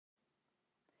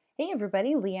Hey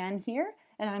everybody, Leanne here,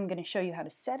 and I'm going to show you how to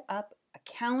set up a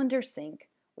calendar sync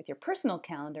with your personal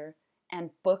calendar and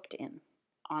bookedIN,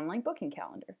 online booking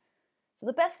calendar. So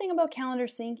the best thing about calendar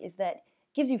sync is that it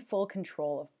gives you full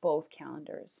control of both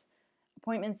calendars.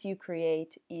 Appointments you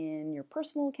create in your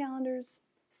personal calendars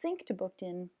sync to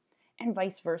bookedIN and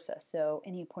vice versa. So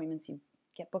any appointments you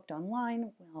get booked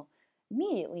online will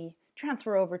immediately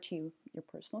transfer over to your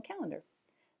personal calendar.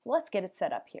 So let's get it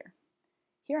set up here.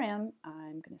 Here I am.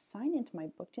 I'm going to sign into my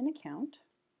bookedIN account.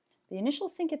 The initial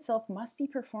sync itself must be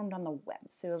performed on the web,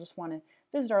 so you'll just want to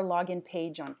visit our login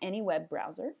page on any web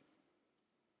browser.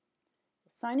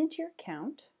 Sign into your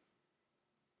account.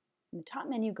 In the top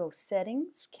menu, go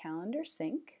Settings, Calendar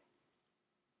Sync.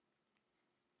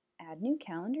 Add New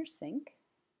Calendar Sync.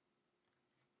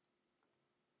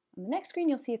 On the next screen,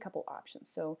 you'll see a couple options.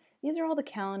 So these are all the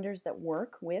calendars that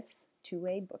work with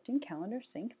two-way bookedIN calendar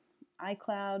sync.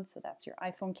 iCloud, so that's your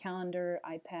iPhone calendar,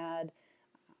 iPad.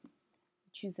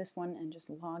 Choose this one and just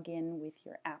log in with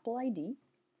your Apple ID.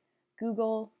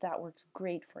 Google, that works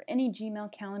great for any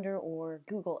Gmail calendar or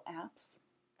Google Apps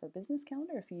for business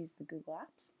calendar if you use the Google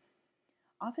Apps.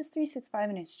 Office 365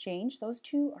 and Exchange, those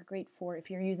two are great for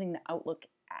if you're using the Outlook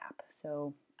app.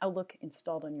 So Outlook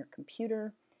installed on your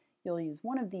computer, you'll use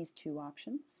one of these two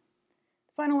options.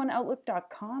 The final one,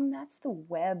 Outlook.com, that's the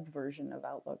web version of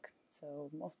Outlook. So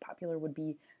most popular would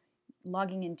be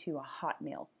logging into a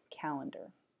Hotmail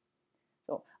calendar.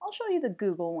 So I'll show you the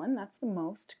Google one, that's the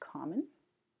most common.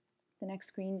 The next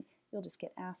screen, you'll just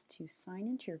get asked to sign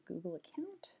into your Google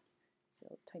account. So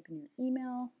you'll type in your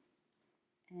email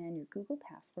and your Google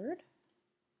password.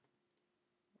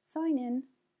 Sign in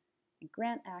and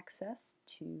grant access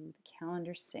to the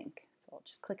calendar sync. So I'll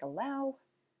just click Allow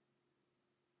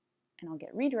and I'll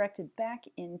get redirected back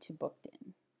into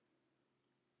bookedIN.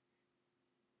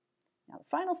 Now the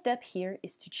final step here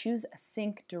is to choose a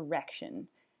sync direction.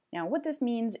 Now what this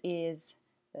means is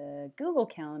the Google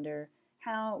Calendar,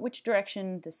 which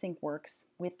direction the sync works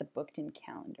with the bookedIN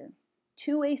calendar.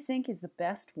 Two-way sync is the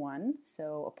best one,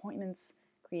 so appointments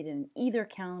created in either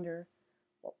calendar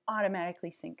will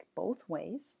automatically sync both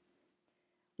ways.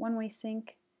 One-way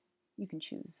sync, you can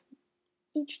choose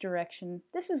each direction.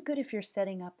 This is good if you're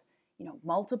setting up,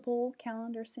 multiple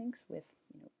calendar syncs with,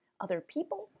 other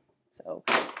people. So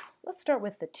let's start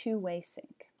with the two-way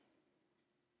sync.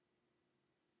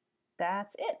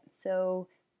 That's it. So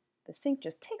the sync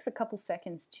just takes a couple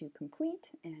seconds to complete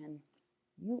and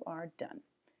you are done.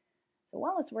 So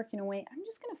while it's working away, I'm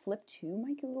just going to flip to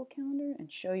my Google Calendar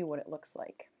and show you what it looks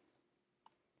like.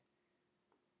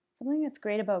 Something that's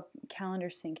great about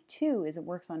Calendar Sync too is it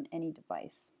works on any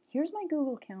device. Here's my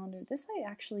Google Calendar. This I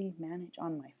actually manage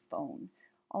on my phone.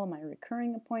 All of my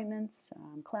recurring appointments,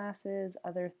 classes,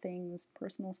 other things,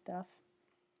 personal stuff.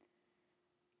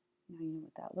 Now you know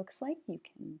what that looks like. You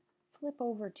can flip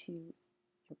over to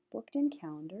your bookedIN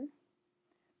calendar.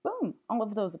 Boom! All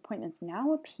of those appointments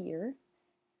now appear,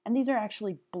 and these are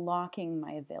actually blocking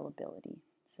my availability.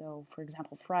 So for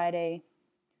example, Friday,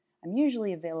 I'm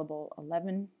usually available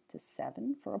 11 to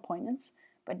 7 for appointments,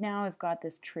 but now I've got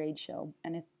this trade show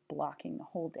and it's blocking the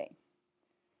whole day.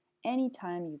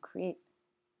 Anytime you create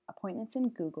appointments in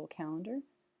Google Calendar,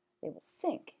 they will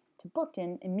sync to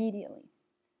bookedIN immediately.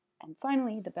 And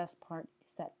finally, the best part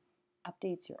is that it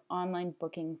updates your online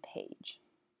booking page.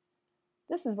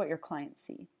 This is what your clients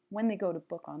see. When they go to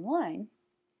book online,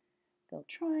 they'll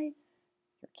try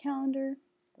your calendar,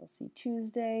 they'll see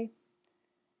Tuesday.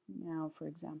 Now, for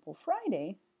example,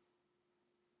 Friday,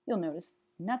 you'll notice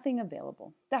nothing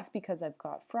available. That's because I've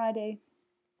got Friday,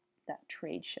 that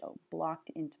trade show, blocked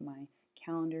into my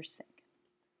calendar sync.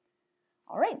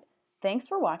 All right, thanks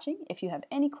for watching. If you have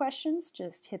any questions,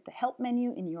 just hit the help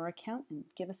menu in your account and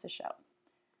give us a shout.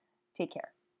 Take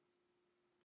care.